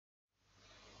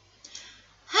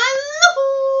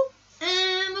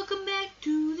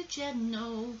said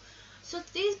no. So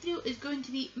today's video is going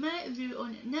to be my review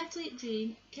on Natalie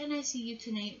Jane, Can I See You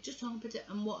Tonight, just talking about it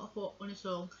and what I thought on the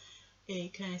song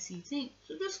Can I See You Tonight.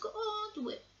 So just go on to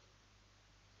it.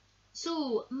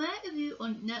 So my review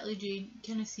on Natalie Jane,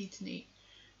 Can I See You Tonight,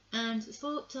 and it's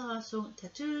followed to the last song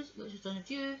Tattoos, which is on a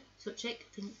view, so check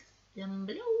the link down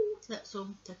below to that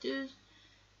song Tattoos.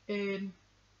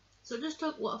 So just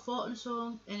talk what I thought on the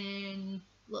song and then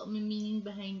a little meaning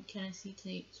behind Can I See You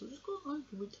Tonight, so just go on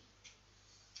to it.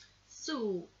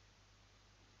 So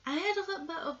I had a little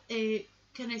bit of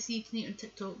Can I See You Tonight on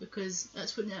TikTok because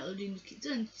that's what Natalie Jane keeps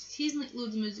doing. She's like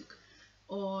loads of music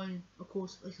on, of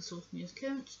course, like a social media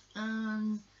account,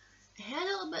 and I heard a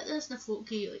little bit of this and I thought,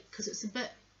 okay, like, because it's a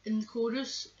bit in the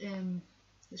chorus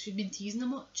that she'd been teasing them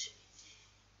much.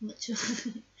 But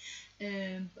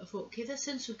I thought, okay, this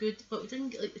sounds so good, but we didn't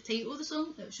get like the title of the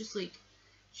song. It was just like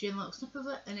she had a little snip of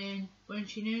it, and then when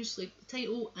she announced like the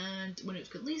title and when it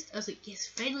was released, I was like, yes,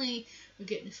 finally we're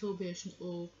getting the full version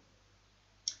of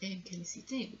Can I See You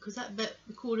Tonight, because that bit,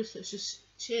 the chorus that's just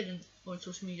sharing on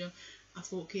social media, I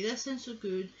thought, okay, this sounds so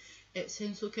good, it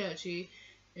sounds so catchy,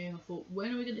 and I thought,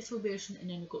 when are we getting the full version? And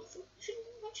then we got the full version,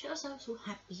 which I was so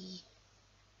happy.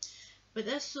 But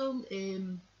this song,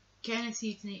 Can I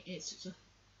See You Tonight, it's just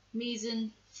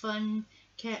amazing, fun,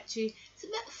 catchy. It's a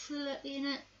bit flirty in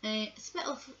it. It's a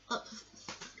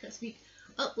bit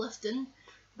uplifting,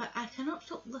 but I cannot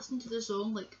stop listening to the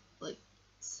song, like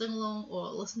sing along or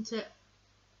listen to it,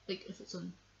 like if it's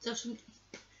on social,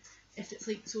 if it's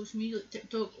like social media like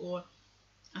TikTok, or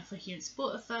if I hear it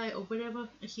on Spotify or wherever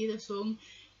I hear the song,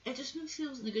 it just makes me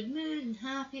feel in a good mood and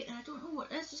happy, and I don't know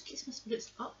what it is, just gets my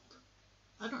spirits up.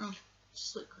 I don't know,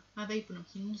 just like my vibe when I'm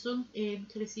hearing the song.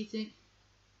 Can I See You Tonight?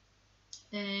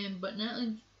 But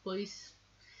Natalie's voice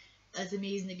is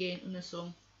amazing again on this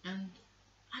song, and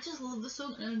I just love the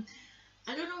song. And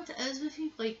I don't know what it is with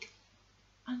me, like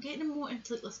I'm getting more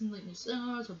into like listening to like new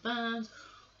singers or bands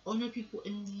or new people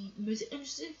in the music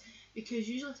industry, because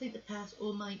usually I think the past,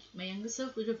 all my younger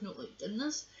self would have not like done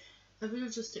this. I would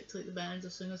have just stick to like the bands or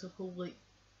singers I've probably like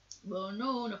well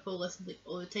known, I've probably listened to like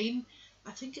all the time.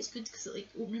 I think it's good because it like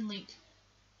opening like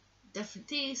different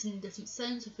tastes and different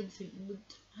sounds. I think I would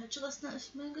actually listen to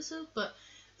this younger self, but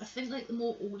I think like the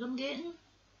more older I'm getting,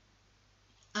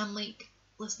 I'm like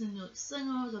listening to like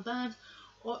singers or bands,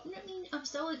 or I mean I'm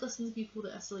still like listening to people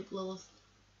that I still like Lilith,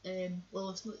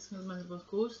 not like Singers Man of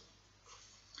course.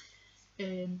 But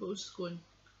we'll just going,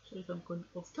 sorry if I'm going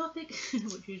off topic, which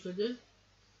I usually do.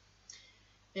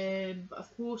 But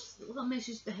of course the little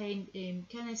message behind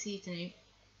Can I See You Tonight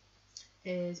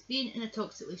is being in a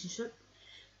toxic relationship,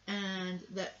 and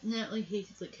that Natalie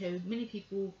hated like how many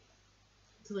people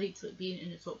relate to like being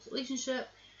in a toxic relationship,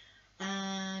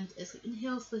 and it's like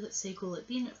unhealthy that cycle like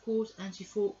being, of course, and she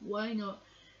thought, why not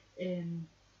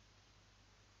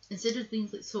instead of being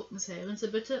like soaked in silence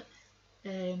about it,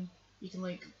 you can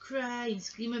like cry and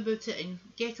scream about it and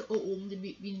get it all open to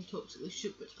being in a toxic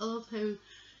relationship. Which I love how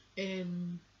the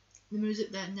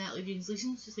music that Natalie Jane's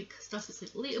listening to is like stuff that's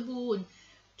like relatable and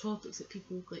topics that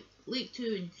people like relate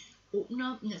to and open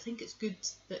up, and I think it's good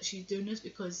that she's doing this,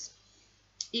 because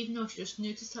even though if you're just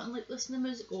new to starting like listening to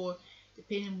music, or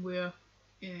depending on where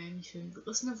you found like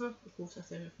listening to her, of course I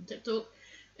found her from TikTok,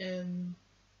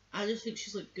 I just think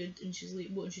she's like good and she's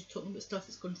relatable, and she's talking about stuff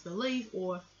that's gone through her life,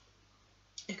 or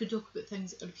I could talk about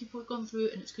things that other people have gone through,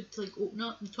 and it's good to like open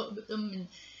up and talk about them and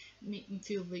make them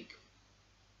feel like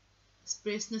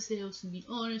expressing themselves and being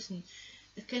honest, and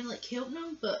it kind of like helping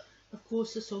them. But of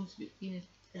course the song's about being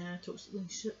in a toxic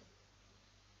relationship,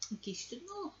 in case you didn't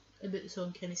know about the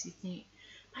song Can I See You Tonight.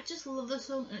 I just love this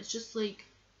song, and it's just like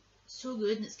so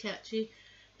good and it's catchy,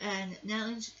 and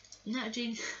Natalie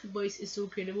Jane's voice is so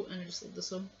incredible, and I just love the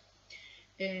song.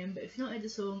 But if you've not heard the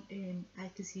song I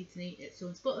Can See You Tonight, it's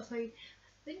on Spotify.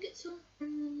 I think it's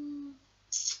on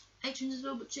iTunes as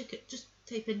well, but check it, just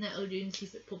type in Natalie Jane and see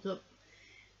if it popped up.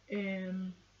 But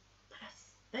I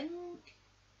think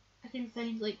I can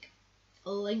find like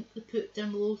a link to put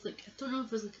down below. Like I don't know if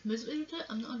there's like a music video to it,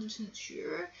 I'm not 100%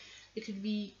 sure. It could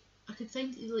be, I could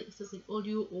find either like if there's like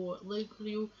audio or live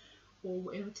video or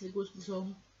whatever to goes with the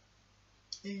song,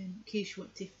 in case you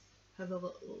want to have a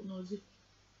little nosy.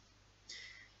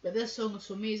 But this song is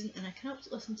so amazing, and I cannot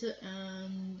listen to it,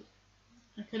 and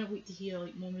I cannot wait to hear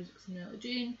like more music from Natalie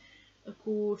Jane. Of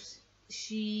course,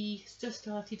 she just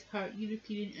started her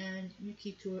European and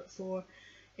UK tour for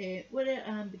Where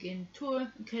I Am Begin tour.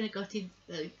 I'm kind of gutted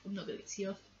that I'm not going to get to see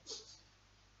her,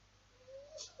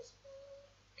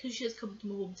 because she has come to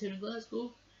my hometown in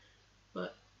Glasgow.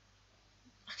 But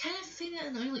I kind of find that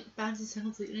annoying, like bands and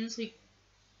singles, like, it's like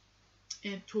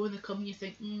touring the come, you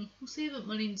think, we'll save up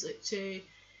money and like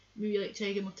maybe like try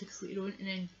to get more tickets later on, and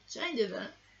then try and do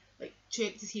that, like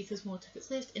check to see if there's more tickets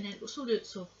left, and then it was sold out.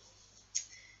 So,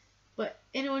 but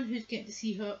anyone who's getting to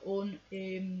see her on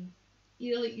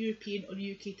either like European or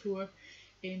UK tour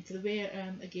for the Where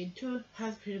Again tour,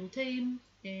 have a incredible time,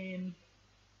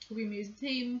 will be amazing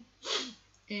time.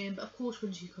 But of course,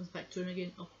 when she comes back touring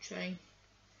again, I'll try. You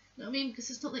know what I mean? Because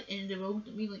it's not like end of the world.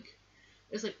 I mean, like,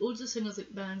 it's like loads of singers,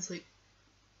 like bands, like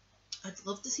I'd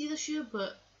love to see this year,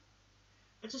 but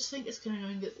I just think it's kind of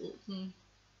annoying that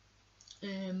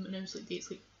announce like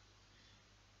dates like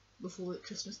before like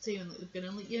Christmas time and like the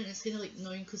beginning, like, yeah, and it's kind of like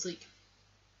annoying because like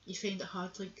you find it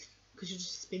hard, like, because you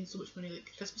just spend so much money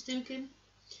like Christmas time came.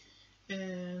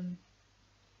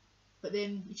 But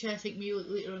then you try to think maybe like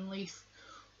later in life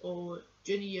or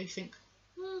during the year, you think,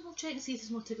 I'll try to see if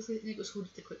there's more tickets, and it goes sold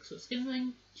too quick, so it's kind of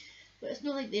annoying. But it's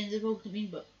not like the end of the world, I mean,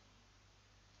 but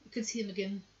you could see them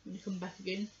again when they come back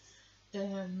again.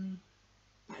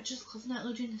 But I just love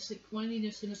Natalie Jane. It's like one of the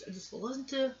new singers I just listen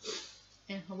to,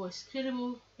 and her voice is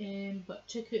incredible. But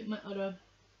check out my other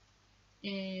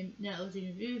Natalie Jane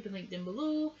review, been linked down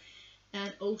below,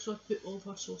 and also I put all of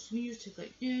her social media to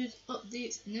like news,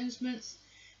 updates, announcements,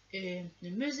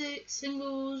 new music,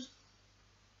 singles,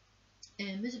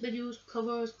 music videos,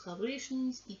 covers,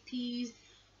 collaborations, EPs,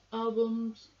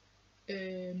 albums,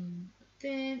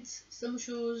 events, summer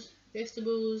shows,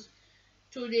 festivals,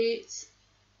 tour dates,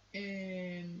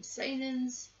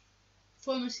 signings,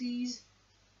 pharmacies,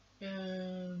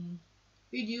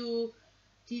 radio,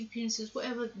 TV appearances,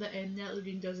 whatever that Natalie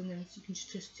Jane does, and then you can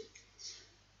just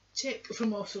check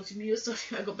from all social media. Sorry,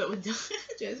 I got a bit winded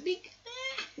trying to speak.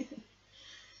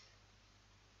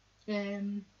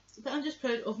 But I'm just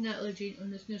proud of Natalie Jane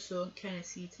on this new song, Can I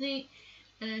See You Tonight,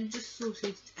 and I'm just so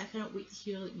excited. I cannot wait to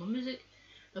hear like more music.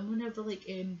 And whenever like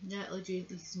Natalie Jane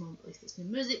releases more like this new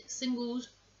music, singles,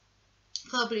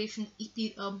 collaboration,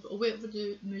 EP, albums, or whatever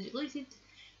the music related,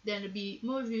 then there'll be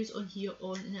more reviews on here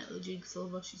on Natalie Jane, because I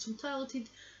love her. She's so talented,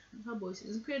 and her voice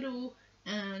is incredible.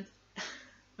 And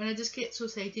when I just get so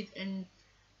excited and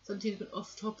sometimes going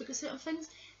off topic of certain things,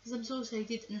 because I'm so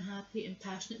excited and happy and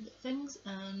passionate about things,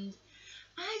 and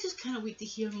I just can't wait to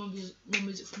hear more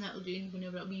music from Natalie Jane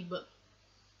whenever it'll be. But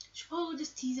she'll probably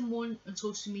just tease them on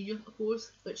social media, of course,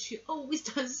 but she always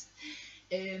does.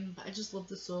 But I just love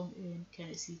the song, Can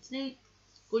I See You Tonight.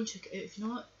 Go and check it out if you're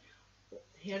not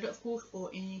heard it, of course, or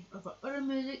any of her other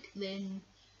music. Then, you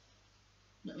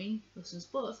know what I mean, listen to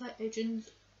Spotify, iTunes,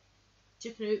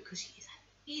 check her out, because she is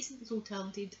amazing, so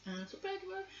talented, and I'm so proud of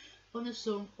her on this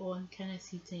song on Can I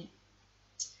See You Tonight.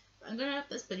 But I'm gonna wrap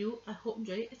this video. I hope you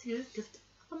enjoy it. If you do, give it a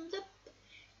thumbs up.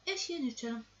 If you're new to the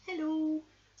channel, hello.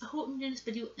 I hope you enjoyed this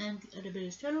video and the other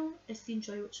videos channel. If you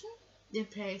enjoy watching, then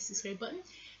press the subscribe button.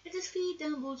 It is free,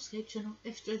 down below, subscribe channel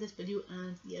if you enjoyed this video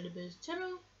and the other videos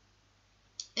channel.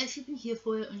 If you've been here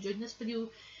for it, enjoyed this video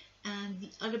and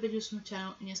the other videos from the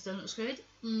channel, and you're still not subscribed,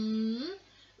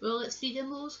 well, it's free, down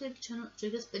below, subscribe the channel, enjoy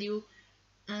this video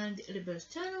and the other videos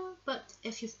channel. But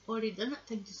if you've already done it,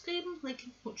 thank you for subscribing,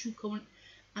 liking, watching, comment,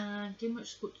 and give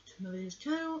much support to my videos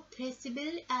channel. Press the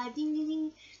bell, ding ding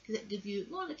ding, because that gives you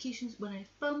notifications when I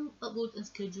film, upload and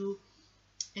schedule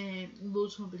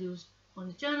loads more videos on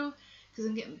the channel, because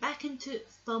I'm getting back into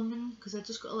filming, because I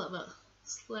just got a little bit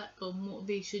slack of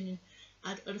motivation and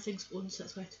had other things on, so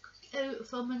that's why I took out of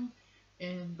filming.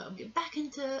 But I'm getting back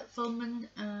into filming,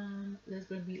 and there's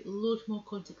going to be loads more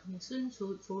content coming soon, so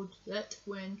look forward to that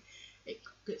when it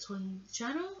gets on the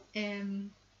channel.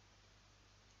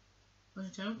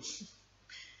 But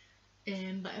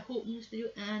I hope in this video,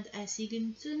 and I see you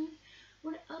again soon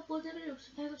when I upload the video.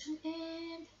 So thanks for watching,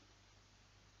 and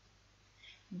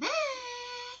bye!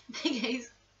 Bye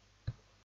guys!